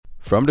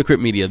From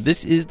Decrypt Media,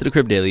 this is the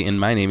Decrypt Daily, and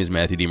my name is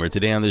Matthew Deemer.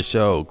 Today on this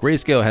show,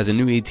 Grayscale has a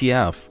new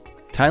ETF,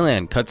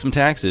 Thailand cut some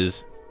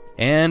taxes,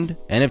 and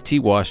NFT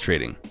wash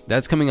trading.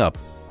 That's coming up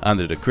on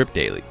the Decrypt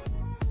Daily.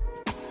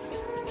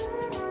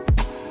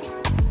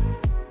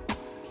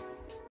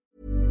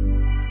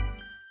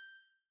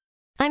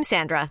 I'm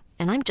Sandra,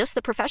 and I'm just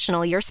the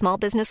professional your small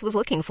business was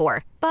looking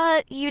for.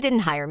 But you didn't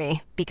hire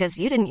me because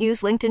you didn't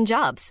use LinkedIn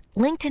Jobs.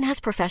 LinkedIn has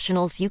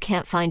professionals you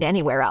can't find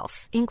anywhere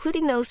else,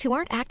 including those who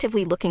aren't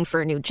actively looking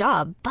for a new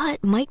job,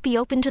 but might be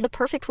open to the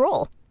perfect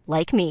role,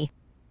 like me.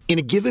 In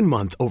a given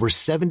month, over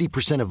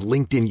 70% of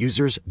LinkedIn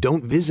users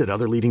don't visit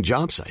other leading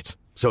job sites.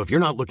 So if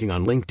you're not looking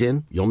on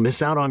LinkedIn, you'll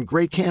miss out on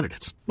great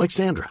candidates like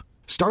Sandra.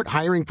 Start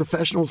hiring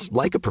professionals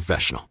like a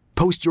professional.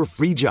 Post your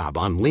free job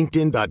on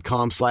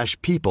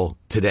linkedin.com/people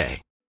today.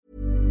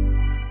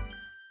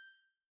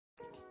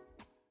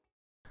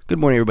 Good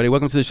morning, everybody.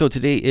 Welcome to the show.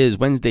 Today is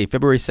Wednesday,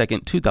 February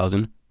 2nd,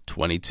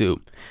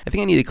 2022. I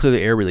think I need to clear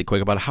the air really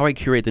quick about how I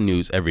curate the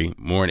news every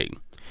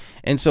morning.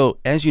 And so,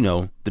 as you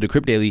know, the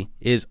Decrypt Daily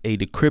is a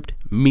Decrypt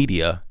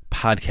Media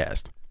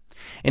podcast.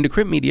 And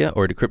Decrypt Media,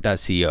 or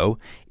Decrypt.co,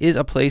 is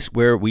a place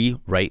where we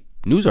write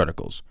news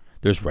articles.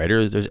 There's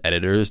writers, there's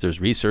editors,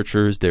 there's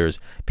researchers, there's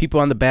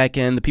people on the back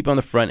end, the people on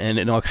the front end,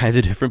 and all kinds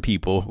of different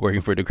people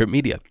working for Decrypt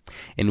Media.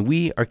 And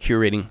we are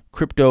curating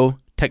crypto,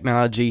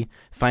 technology,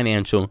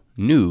 financial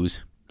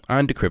news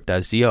on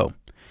Decrypt.co.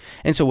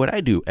 And so what I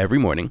do every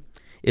morning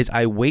is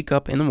I wake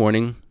up in the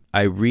morning,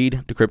 I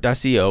read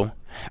Decrypt.co,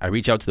 I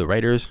reach out to the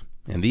writers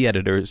and the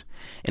editors,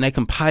 and I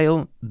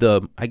compile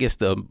the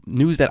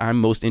news that I'm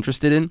most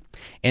interested in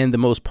and the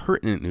most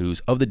pertinent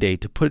news of the day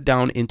to put it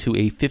down into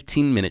a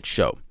 15-minute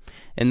show.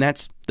 And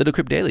that's the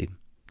Decrypt Daily.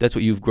 That's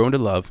what you've grown to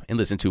love and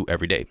listen to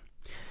every day.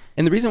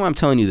 And the reason why I'm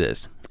telling you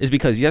this is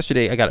because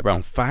yesterday I got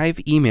around 5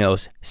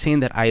 emails saying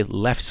that I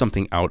left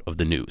something out of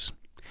the news.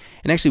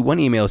 And actually one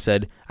email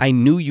said, I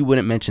knew you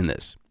wouldn't mention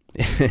this.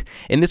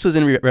 And this was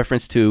in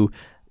reference to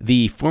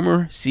the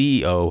former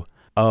CEO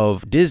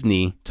of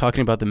Disney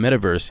talking about the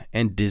metaverse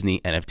and Disney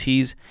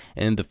NFTs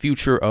and the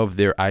future of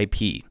their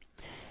IP.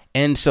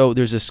 And so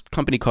there's this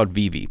company called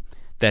Vivi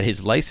that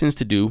is licensed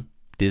to do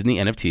Disney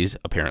NFTs,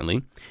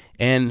 apparently.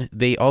 And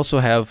they also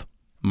have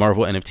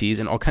Marvel NFTs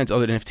and all kinds of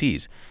other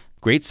NFTs.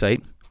 Great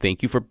site.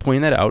 Thank you for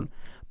pointing that out.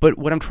 But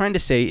what I'm trying to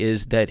say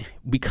is that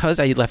because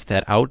I left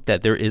that out,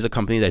 that there is a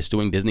company that's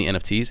doing Disney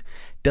NFTs,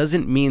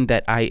 doesn't mean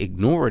that I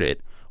ignored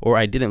it or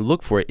I didn't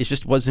look for it. It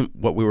just wasn't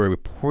what we were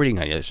reporting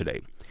on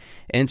yesterday.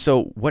 And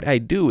so what I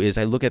do is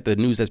I look at the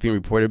news that's being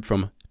reported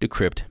from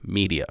Decrypt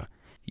Media.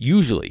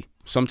 Usually,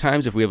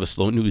 sometimes if we have a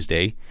slow news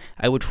day,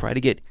 I would try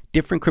to get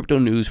different crypto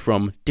news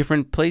from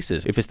different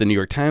places. If it's the New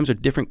York Times or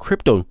different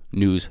crypto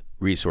news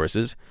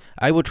resources,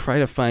 I would try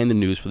to find the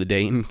news for the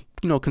day and,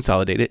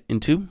 consolidate it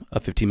into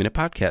a 15-minute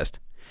podcast.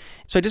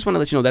 So I just want to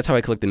let you know that's how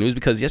I collect the news,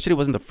 because yesterday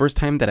wasn't the first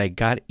time that I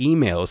got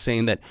emails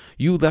saying that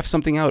you left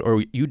something out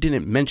or you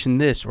didn't mention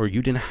this or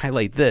you didn't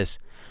highlight this.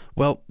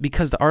 Well,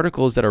 because the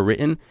articles that are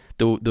written,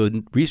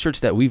 the research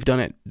that we've done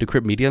at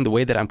Decrypt Media and the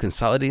way that I'm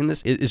consolidating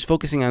this is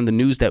focusing on the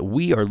news that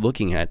we are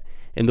looking at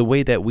and the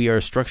way that we are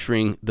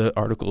structuring the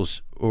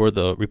articles or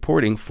the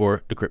reporting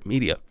for Decrypt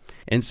Media.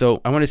 And so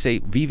I want to say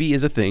Vivi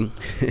is a thing.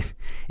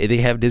 They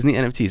have Disney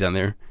NFTs on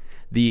there.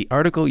 The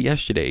article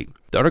yesterday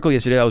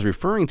I was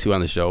referring to on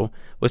the show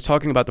was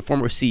talking about the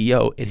former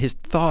CEO and his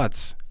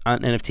thoughts on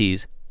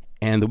NFTs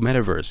and the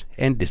metaverse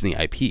and Disney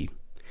IP.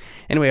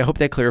 Anyway, I hope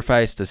that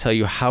clarifies to tell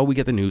you how we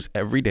get the news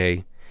every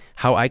day,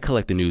 how I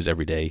collect the news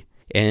every day,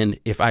 and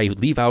if I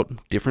leave out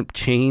different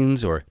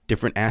chains or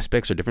different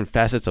aspects or different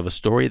facets of a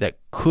story that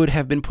could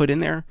have been put in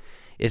there,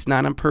 it's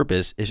not on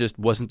purpose, it just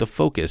wasn't the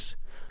focus.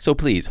 So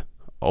please,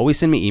 always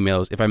send me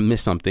emails if I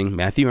miss something,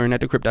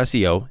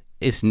 matthew@decrypt.co.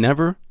 It's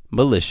never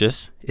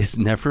malicious, it's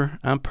never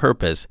on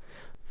purpose,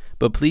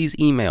 but please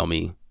email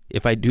me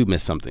if I do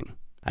miss something.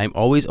 I'm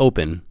always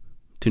open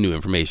to new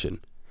information.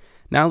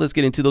 Now let's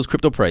get into those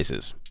crypto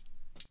prices.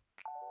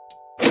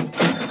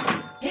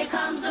 Here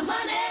comes the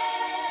money.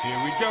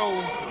 Here we go.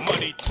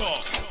 Money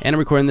talk. And I'm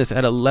recording this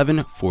at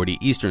 11:40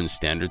 Eastern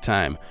Standard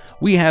Time.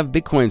 We have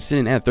Bitcoin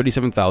sitting at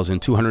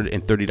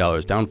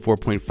 $37,230, down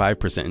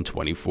 4.5% in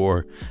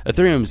 24.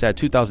 Ethereum's at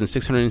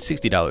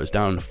 $2,660,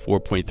 down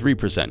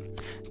 4.3%.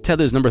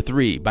 Tether's number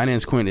 3.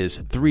 Binance Coin is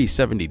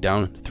 $370,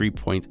 down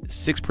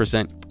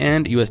 3.6%.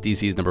 And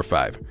USDC is number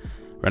 5.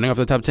 Running off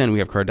the top 10, we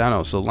have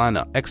Cardano,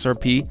 Solana,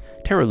 XRP,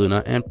 Terra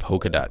Luna, and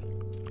Polkadot.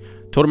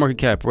 Total market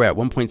cap, we're at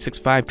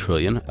 1.65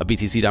 trillion, a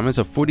BTC dominance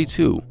of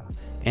 42,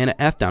 and an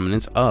ETH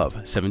dominance of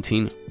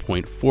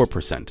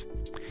 17.4%.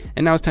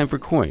 And now it's time for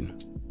Coin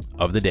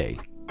of the Day.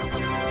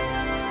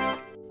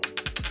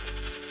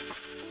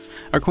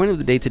 Our coin of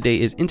the day today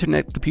is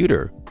Internet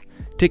Computer,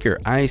 ticker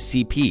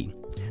ICP.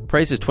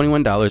 Price is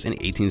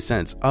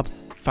 $21.18, up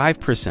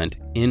 5%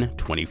 in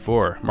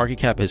 24. Market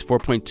cap is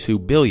 4.2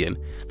 billion.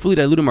 Fully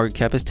diluted market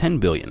cap is 10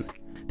 billion.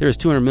 There is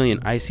 200 million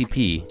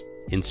ICP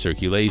in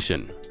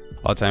circulation.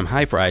 All-time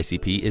high for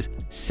ICP is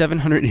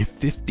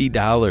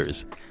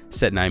 $750,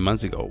 set 9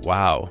 months ago.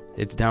 Wow,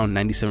 it's down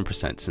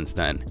 97% since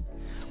then.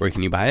 Where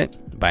can you buy it?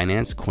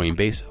 Binance,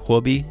 Coinbase,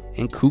 Huobi,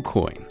 and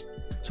KuCoin.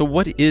 So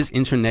what is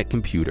Internet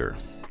Computer?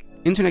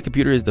 Internet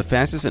Computer is the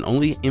fastest and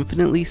only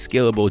infinitely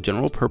scalable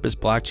general-purpose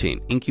blockchain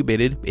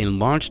incubated and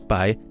launched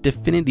by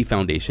Dfinity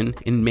Foundation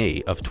in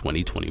May of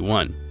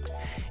 2021.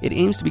 It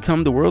aims to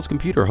become the world's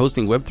computer,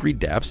 hosting Web3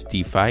 dApps,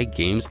 DeFi,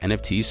 games,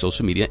 NFTs,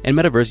 social media, and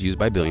metaverse used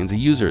by billions of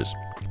users.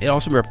 It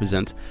also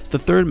represents the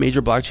third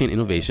major blockchain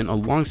innovation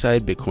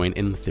alongside Bitcoin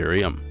and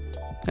Ethereum.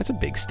 That's a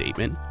big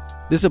statement.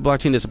 This is a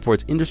blockchain that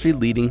supports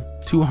industry-leading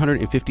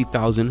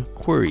 250,000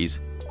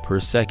 queries per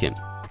second,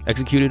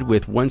 executed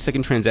with 1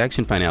 second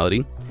transaction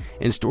finality,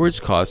 and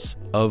storage costs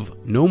of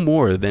no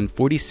more than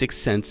 46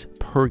 cents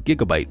per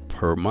gigabyte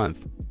per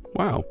month.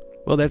 Wow.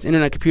 Well, that's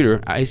Internet Computer,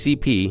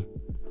 ICP,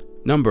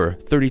 number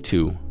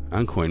 32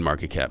 on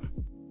CoinMarketCap.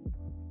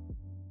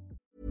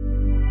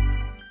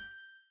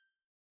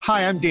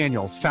 Hi, I'm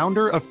Daniel,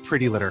 founder of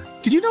Pretty Litter.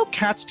 Did you know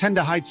cats tend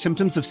to hide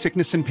symptoms of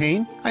sickness and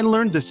pain? I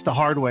learned this the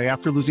hard way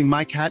after losing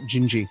my cat,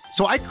 Gingy.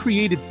 So I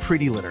created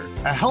Pretty Litter,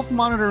 a health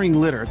monitoring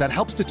litter that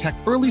helps detect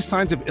early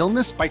signs of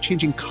illness by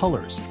changing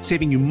colors,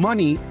 saving you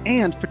money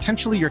and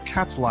potentially your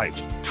cat's life.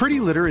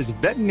 Pretty Litter is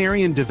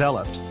veterinarian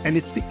developed, and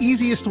it's the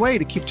easiest way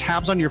to keep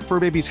tabs on your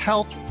fur baby's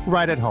health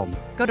right at home.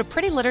 Go to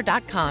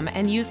prettylitter.com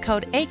and use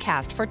code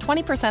ACAST for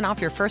 20% off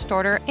your first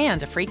order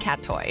and a free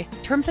cat toy.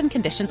 Terms and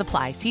conditions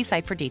apply. See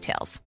site for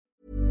details.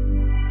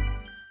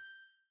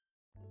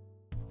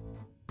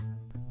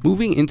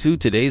 Moving into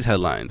today's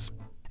headlines.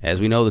 As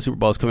we know, the Super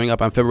Bowl is coming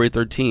up on February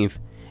 13th,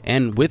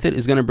 and with it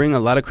is going to bring a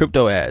lot of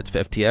crypto ads.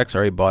 FTX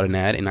already bought an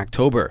ad in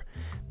October.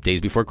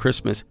 Days before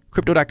Christmas,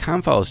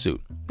 Crypto.com follows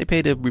suit. They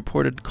paid a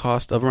reported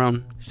cost of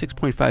around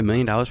 $6.5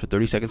 million for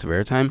 30 seconds of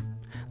airtime.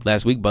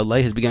 Last week, Bud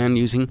Light has begun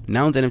using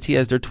Nouns NFT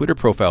as their Twitter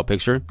profile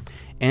picture,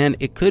 and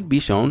it could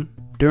be shown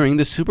during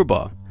the Super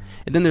Bowl.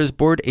 And then there's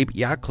Bored Ape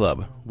Yacht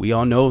Club. We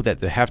all know that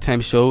the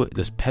halftime show,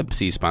 this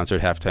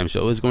Pepsi-sponsored halftime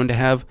show, is going to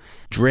have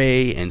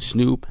Dre and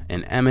Snoop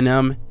and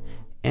Eminem.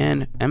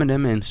 And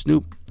Eminem and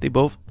Snoop, they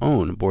both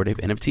own Bored Ape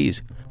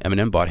NFTs.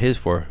 Eminem bought his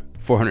for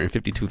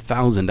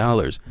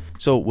 $452,000.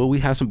 So will we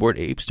have some Bored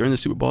Apes during the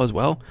Super Bowl as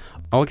well?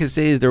 All I can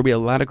say is there will be a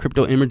lot of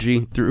crypto imagery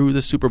through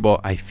the Super Bowl.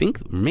 I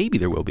think maybe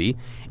there will be.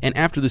 And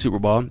after the Super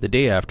Bowl, the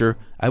day after,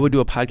 I would do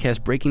a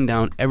podcast breaking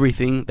down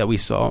everything that we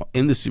saw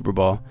in the Super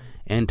Bowl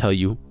and tell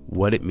you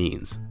what it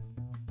means.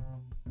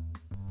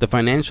 The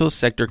Financial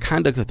Sector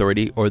Conduct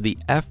Authority, or the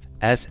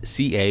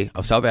FSCA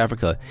of South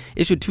Africa,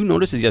 issued 2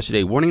 notices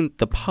yesterday warning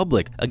the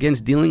public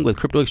against dealing with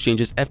crypto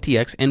exchanges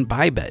FTX and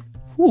Bybit.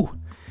 Whew.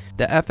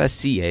 The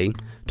FSCA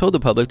told the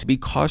public to be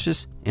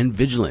cautious and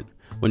vigilant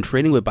when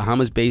trading with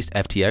Bahamas-based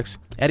FTX,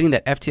 adding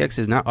that FTX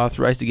is not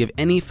authorized to give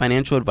any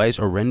financial advice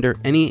or render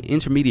any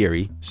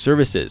intermediary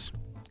services.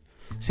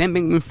 Sam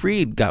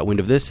Bankman-Fried got wind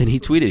of this and he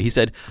tweeted, he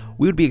said,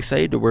 "We would be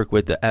excited to work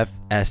with the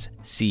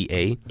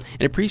FSCA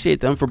and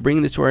appreciate them for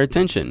bringing this to our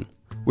attention.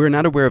 We are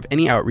not aware of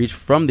any outreach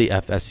from the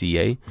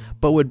FSCA,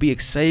 but would be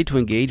excited to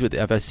engage with the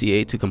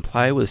FSCA to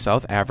comply with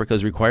South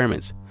Africa's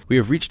requirements. We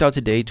have reached out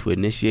today to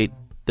initiate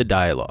the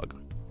dialogue."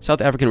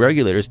 South African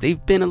regulators,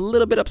 they've been a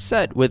little bit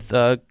upset with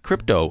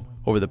crypto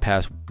over the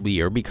past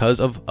year because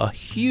of a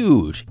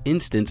huge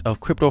instance of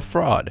crypto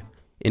fraud.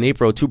 In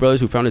April, 2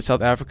 brothers who founded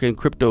South African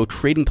crypto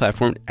trading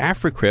platform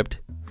AfriCrypt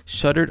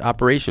shuttered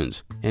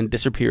operations and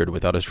disappeared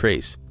without a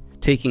trace,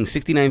 taking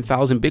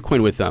 69,000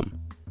 Bitcoin with them.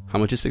 How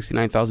much is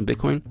 69,000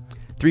 Bitcoin?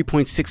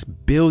 $3.6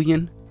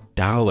 billion.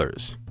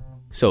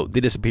 So they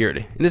disappeared.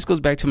 And this goes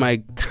back to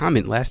my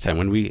comment last time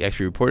when we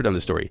actually reported on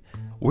the story.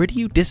 Where do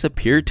you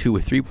disappear to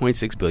with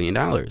 $3.6 billion?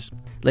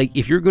 Like,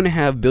 if you're going to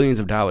have billions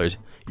of dollars,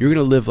 you're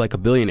going to live like a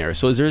billionaire.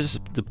 So is there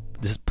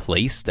this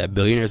place that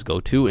billionaires go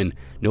to and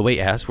nobody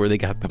asks where they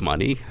got the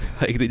money?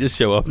 Like, they just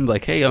show up and be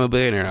like, hey, I'm a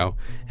billionaire now,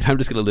 and I'm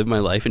just going to live my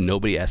life and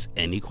nobody asks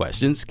any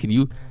questions. Can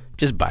you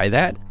just buy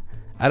that?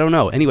 I don't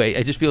know. Anyway,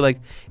 I just feel like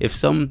if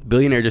some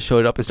billionaire just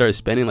showed up and started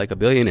spending like a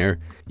billionaire,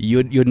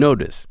 you'd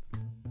notice.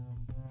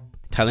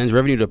 Thailand's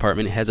revenue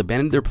department has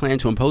abandoned their plan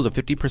to impose a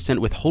 50%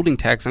 withholding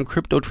tax on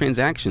crypto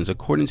transactions,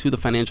 according to the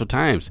Financial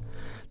Times.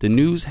 The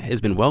news has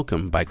been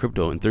welcomed by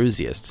crypto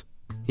enthusiasts.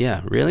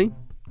 Yeah, really?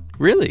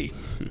 Really?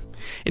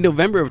 In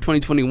November of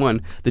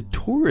 2021, the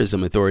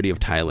Tourism Authority of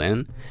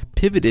Thailand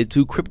pivoted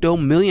to crypto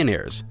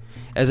millionaires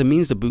as a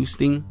means of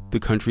boosting the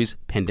country's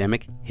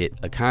pandemic-hit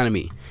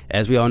economy.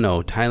 As we all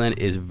know, Thailand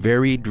is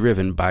very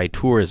driven by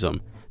tourism.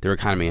 Their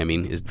economy,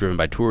 is driven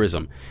by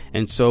tourism.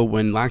 And so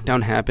when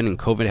lockdown happened and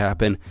COVID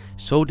happened,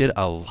 so did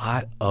a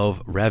lot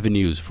of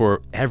revenues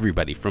for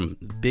everybody, from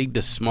big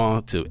to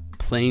small, to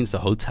planes, to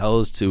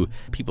hotels, to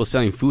people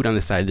selling food on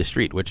the side of the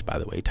street, which, by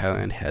the way,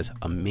 Thailand has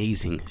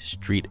amazing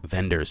street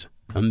vendors.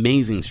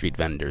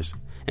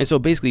 And so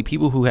basically,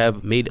 people who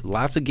have made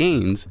lots of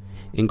gains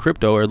in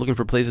crypto are looking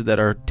for places that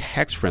are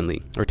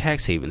tax-friendly or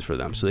tax havens for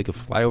them, so they can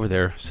fly over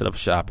there, set up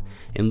shop,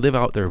 and live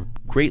out their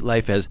great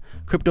life as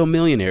crypto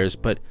millionaires,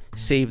 but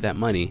save that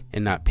money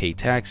and not pay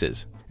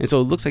taxes. And so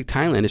it looks like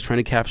Thailand is trying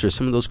to capture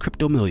some of those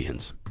crypto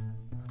millions.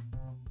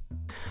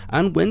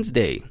 On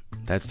Wednesday,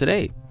 that's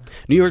today,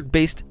 New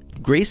York-based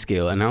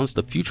Grayscale announced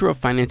the Future of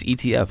Finance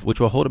ETF, which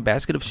will hold a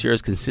basket of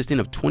shares consisting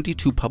of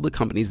 22 public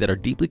companies that are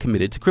deeply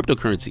committed to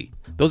cryptocurrency.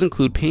 Those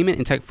include payment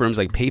and tech firms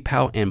like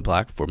PayPal and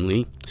Block,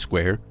 formerly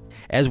Square,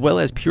 as well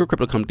as pure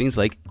crypto companies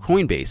like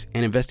Coinbase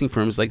and investing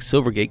firms like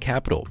Silvergate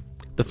Capital.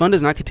 The fund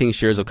does not contain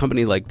shares of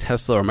companies like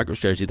Tesla or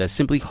MicroStrategy that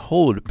simply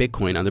hold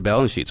Bitcoin on their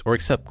balance sheets or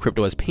accept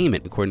crypto as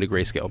payment, according to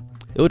Grayscale.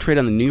 It will trade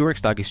on the New York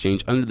Stock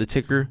Exchange under the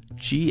ticker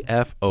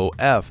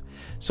GFOF.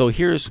 So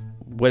here's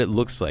what it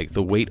looks like,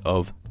 the weight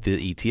of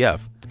the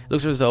ETF. It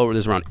looks as though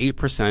there's around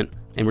 8%,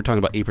 and we're talking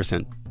about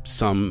 8%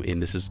 sum,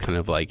 and this is kind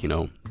of like,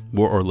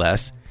 more or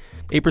less.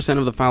 8%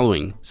 of the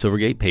following: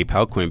 Silvergate,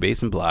 PayPal,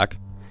 Coinbase, and Block.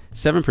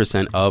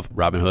 7% of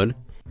Robinhood,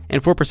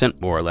 and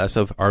 4% more or less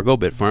of Argo,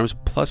 Bitfarms,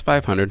 Plus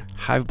 500,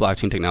 Hive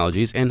Blockchain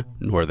Technologies, and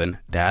Northern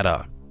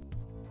Data.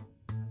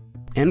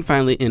 And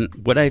finally, in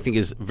what I think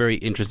is very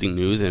interesting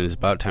news, and it's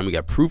about time we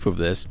got proof of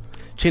this,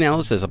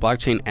 Chainalysis, a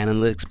blockchain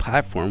analytics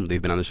platform,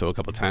 they've been on the show a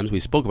couple of times, we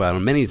spoke about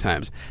them many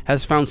times,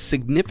 has found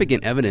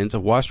significant evidence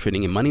of wash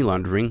trading and money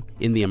laundering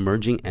in the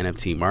emerging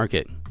NFT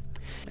market.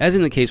 As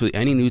in the case with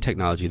any new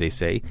technology, they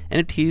say,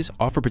 NFTs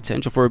offer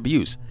potential for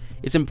abuse.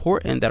 It's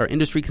important that our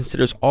industry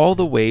considers all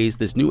the ways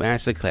this new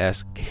asset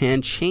class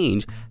can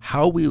change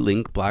how we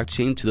link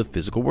blockchain to the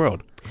physical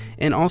world,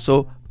 and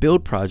also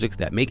build projects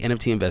that make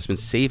NFT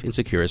investments safe and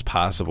secure as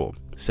possible,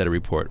 said a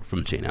report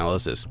from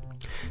Chainalysis.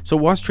 So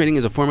wash trading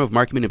is a form of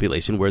market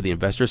manipulation where the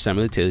investor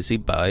simultaneously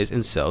buys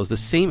and sells the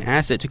same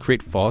asset to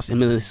create false and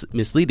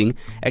misleading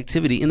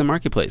activity in the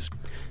marketplace.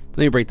 Let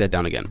me break that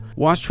down again.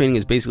 Wash trading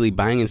is basically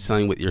buying and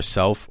selling with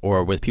yourself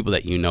or with people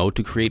that you know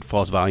to create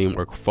false volume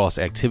or false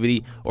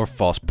activity or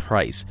false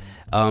price.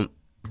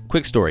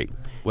 Quick story.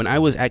 When I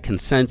was at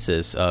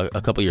Consensus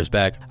a couple years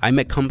back, I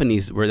met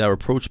companies that were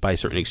approached by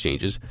certain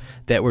exchanges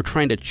that were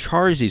trying to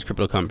charge these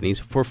crypto companies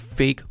for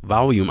fake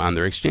volume on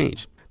their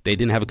exchange. They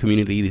didn't have a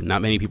community.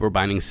 Not many people were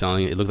buying and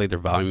selling. It looked like their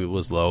volume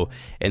was low.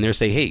 And they're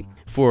saying, hey,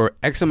 for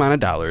X amount of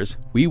dollars,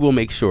 we will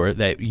make sure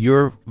that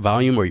your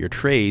volume or your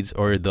trades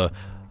or the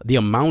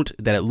amount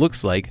that it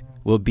looks like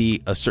will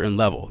be a certain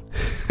level.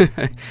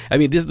 I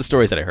mean, these are the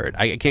stories that I heard.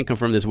 I can't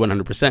confirm this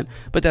 100%,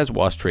 but that's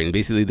wash trading.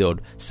 Basically, they'll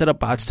set up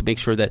bots to make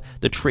sure that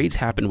the trades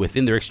happen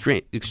within their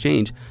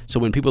exchange. So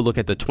when people look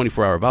at the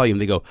 24-hour volume,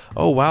 they go,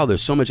 oh, wow,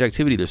 there's so much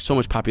activity. There's so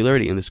much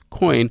popularity in this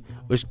coin,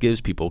 which gives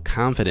people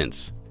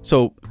confidence.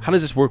 So how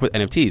does this work with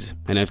NFTs?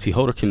 An NFT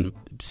holder can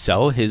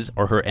sell his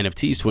or her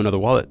NFTs to another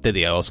wallet that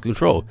they also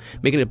control,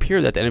 making it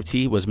appear that the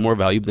NFT was more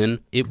valuable than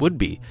it would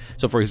be.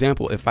 So for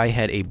example, if I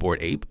had a Bored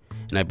Ape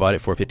and I bought it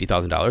for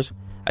 $50,000,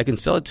 I can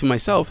sell it to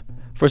myself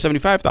for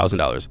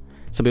 $75,000.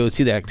 Somebody would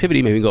see the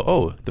activity, maybe go,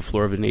 oh, the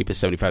floor of an ape is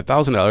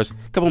 $75,000.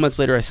 A couple months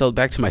later, I sell it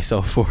back to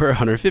myself for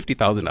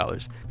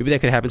 $150,000. Maybe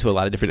that could happen to a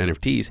lot of different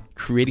NFTs,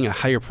 creating a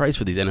higher price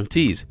for these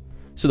NFTs.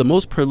 So the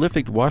most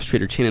prolific wash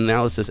trader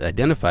Chainalysis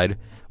identified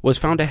was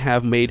found to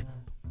have made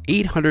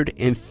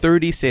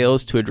 830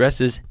 sales to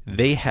addresses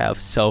they have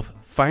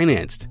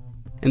self-financed.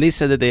 And they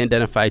said that they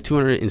identified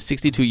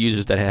 262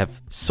 users that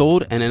have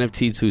sold an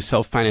NFT to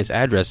self-finance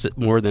address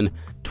more than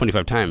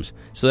 25 times.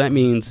 So that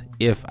means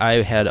if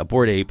I had a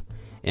Bored Ape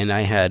and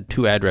I had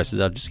two addresses,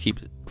 I'll just keep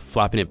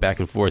flopping it back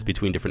and forth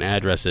between different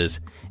addresses.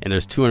 And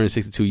there's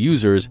 262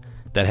 users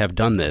that have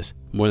done this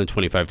more than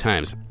 25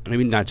 times.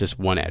 Maybe not just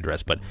one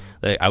address, but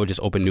I would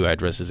just open new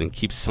addresses and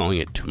keep selling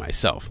it to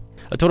myself.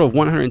 A total of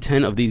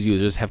 110 of these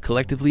users have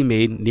collectively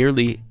made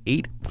nearly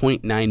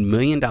 $8.9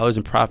 million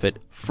in profit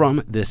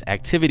from this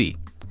activity.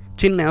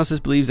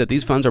 Chainalysis believes that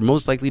these funds are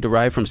most likely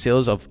derived from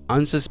sales of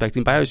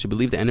unsuspecting buyers who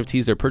believe the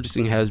NFTs they're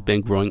purchasing has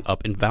been growing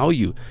up in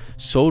value,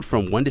 sold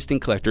from one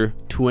distinct collector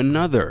to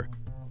another.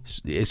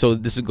 So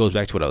this goes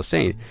back to what I was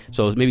saying.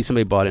 So maybe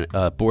somebody bought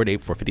a Bored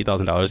Ape for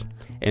 $50,000,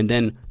 and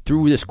then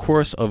through this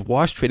course of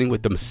wash trading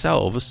with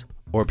themselves,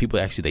 or people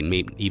actually they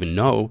may even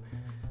know,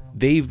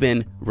 they've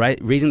been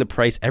raising the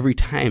price every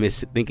time,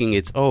 thinking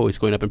it's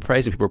going up in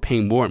price, and people are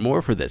paying more and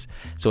more for this.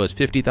 So it's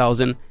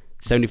 $50,000,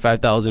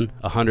 $75,000,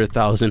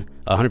 $100,000,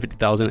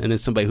 $150,000, and then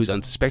somebody who's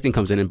unsuspecting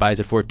comes in and buys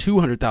it for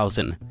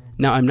 $200,000.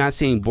 Now, I'm not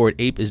saying Bored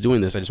Ape is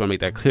doing this. I just want to make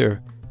that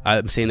clear.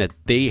 I'm saying that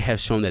they have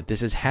shown that this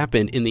has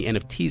happened in the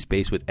NFT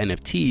space with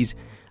NFTs.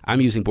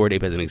 I'm using Bored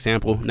Ape as an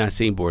example, not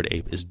saying Bored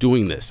Ape is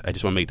doing this. I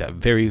just want to make that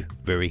very,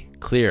 very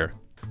clear.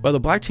 While the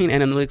blockchain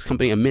analytics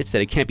company admits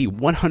that it can't be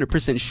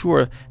 100%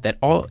 sure that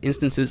all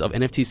instances of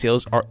NFT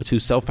sales to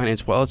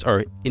self-finance wallets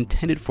are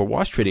intended for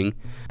wash trading,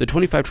 the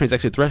 25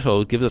 transaction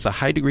threshold gives us a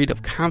high degree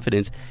of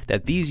confidence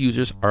that these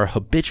users are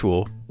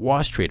habitual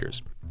wash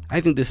traders.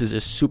 I think this is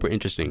just super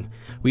interesting.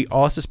 We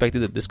all suspected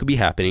that this could be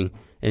happening,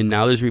 and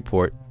now there's a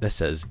report that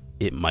says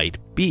it might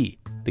be.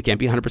 They can't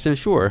be 100%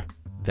 sure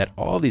that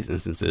all these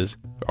instances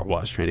are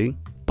wash trading,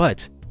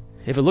 but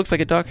if it looks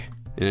like a duck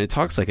and it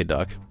talks like a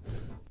duck,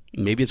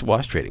 maybe it's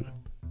wash trading.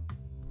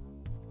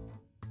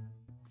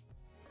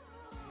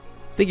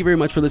 Thank you very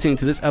much for listening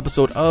to this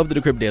episode of the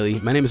Decrypt Daily.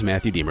 My name is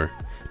Matthew Deemer.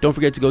 Don't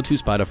forget to go to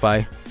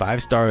Spotify,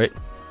 5-star it,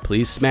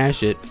 please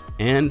smash it,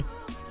 and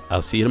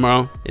I'll see you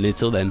tomorrow. And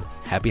until then,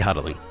 happy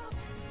hodling.